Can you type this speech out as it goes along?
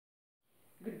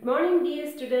Good morning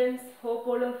dear students, hope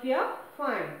all of you are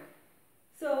fine.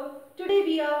 So today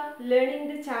we are learning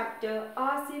the chapter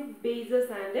acid, bases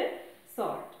and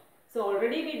salt. So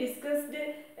already we discussed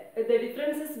the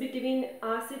differences between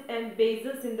acid and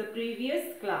bases in the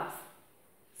previous class.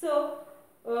 So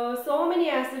many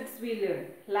acids we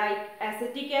learned like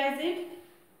acetic acid,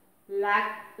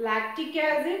 lactic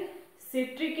acid,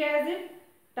 citric acid,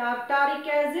 tartaric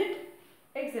acid,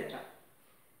 etc.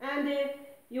 And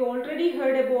you already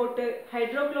heard about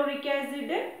hydrochloric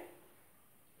acid,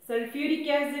 sulfuric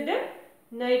acid,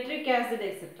 nitric acid,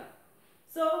 etc.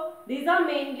 So these are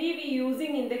mainly we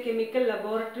using in the chemical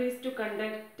laboratories to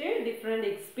conduct different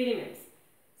experiments.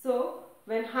 So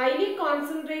when highly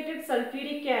concentrated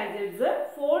sulfuric acids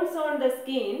falls on the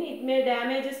skin, it may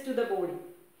damages to the body.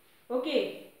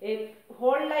 Okay, a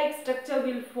hole-like structure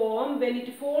will form when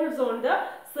it falls on the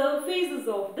surfaces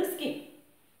of the skin.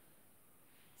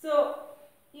 So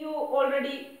you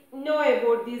already know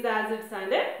about these acids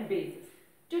and bases.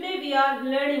 Today we are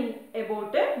learning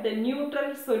about the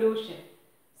neutral solution.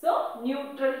 So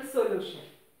neutral solution.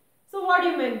 So what do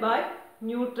you mean by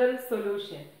neutral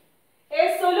solution?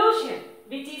 A solution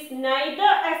which is neither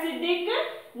acidic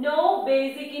nor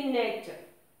basic in nature,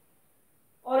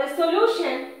 or a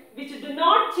solution which do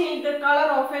not change the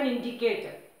color of an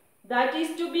indicator, that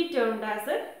is to be termed as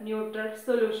a neutral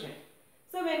solution.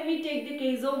 So when we take the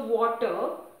case of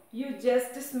water, you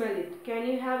just smell it. Can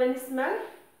you have any smell?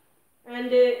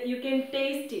 And you can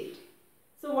taste it.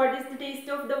 So what is the taste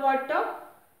of the water?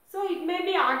 So it may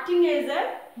be acting as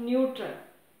a neutral,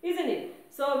 isn't it?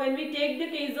 So when we take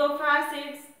the case of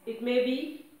acids, it may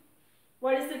be,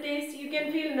 what is the taste? You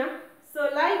can feel, na? So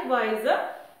likewise,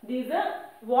 these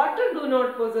water do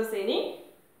not possess any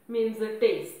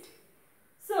taste.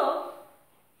 So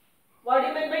what do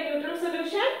you mean by neutral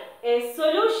solution? A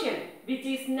solution which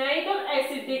is neither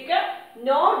acidic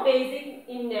nor basic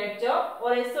in nature,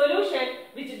 or a solution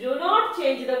which do not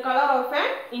change the color of an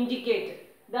indicator,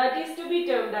 that is to be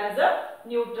termed as a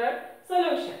neutral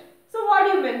solution. So what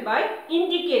do you mean by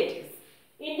indicators?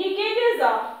 Indicators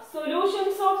are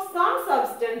solutions of some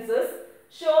substances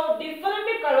show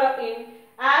different color in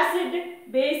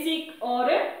acid, basic or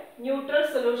neutral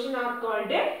solution are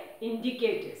called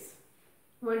indicators.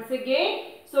 Once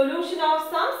again, solution of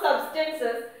some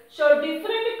substances show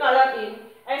different color in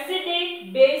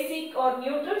acidic, basic or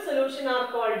neutral solution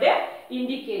are called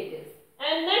indicators.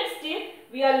 And next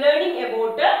we are learning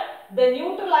about the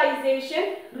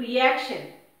neutralization reaction.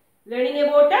 Learning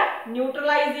about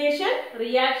neutralization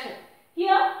reaction.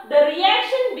 Here the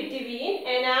reaction between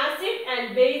an acid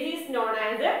and base is known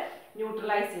as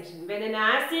neutralization. When an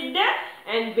acid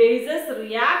and bases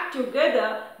react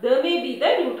together, there may be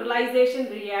the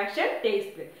neutralization reaction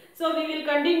takes place. So we will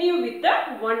continue with the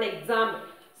one example.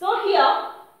 So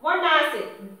here one acid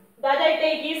that I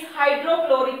take is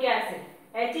hydrochloric acid.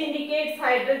 H indicates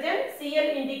hydrogen,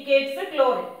 Cl indicates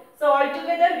chlorine. So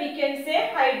altogether we can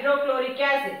say hydrochloric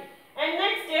acid. And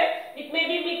next it may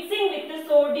be mixing with the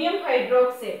sodium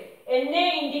hydroxide.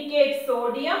 Na indicates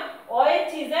sodium, OH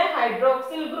is a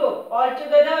hydroxyl group.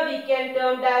 Altogether we can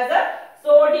term as a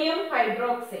sodium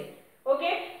hydroxide.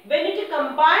 Okay, when it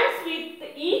combines with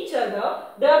each other,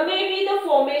 there may be the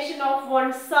formation of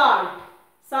one salt.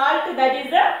 Salt, that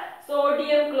is a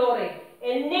sodium chloride. Na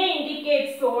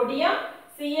indicates sodium,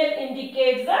 Cl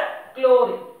indicates the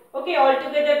chlorine. Okay,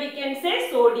 altogether we can say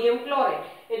sodium chloride.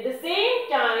 At the same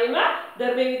time,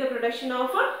 there may be the production of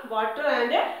water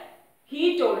and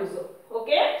heat also.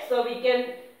 Okay, so we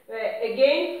can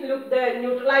again look the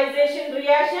neutralization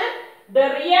reaction. The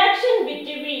reaction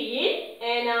between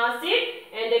an acid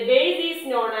and a base is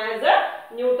known as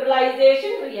a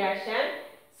neutralization reaction.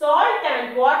 Salt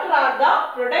and water are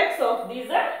the products of this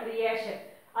reaction.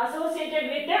 Associated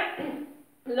with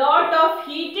a lot of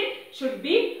heat should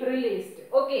be released.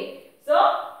 Okay, so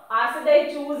acid I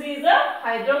choose is a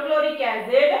hydrochloric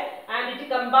acid and it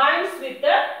combines with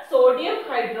the sodium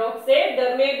hydroxide.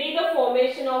 There may be the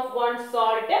formation of one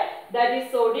salt, that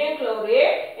is sodium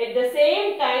chloride. At the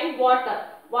same time water.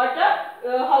 Water,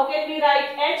 how can we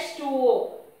write?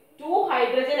 H2O. 2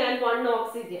 hydrogen and 1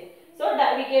 oxygen. So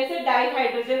that we can say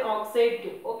dihydrogen oxide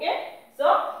 2. Okay.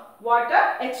 So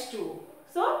water H2O.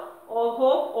 So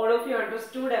hope all of you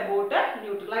understood about a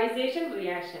neutralization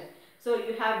reaction. So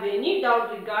you have any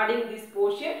doubt regarding this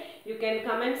portion, you can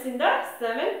comment in the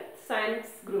 7th science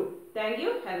group. Thank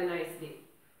you. Have a nice day.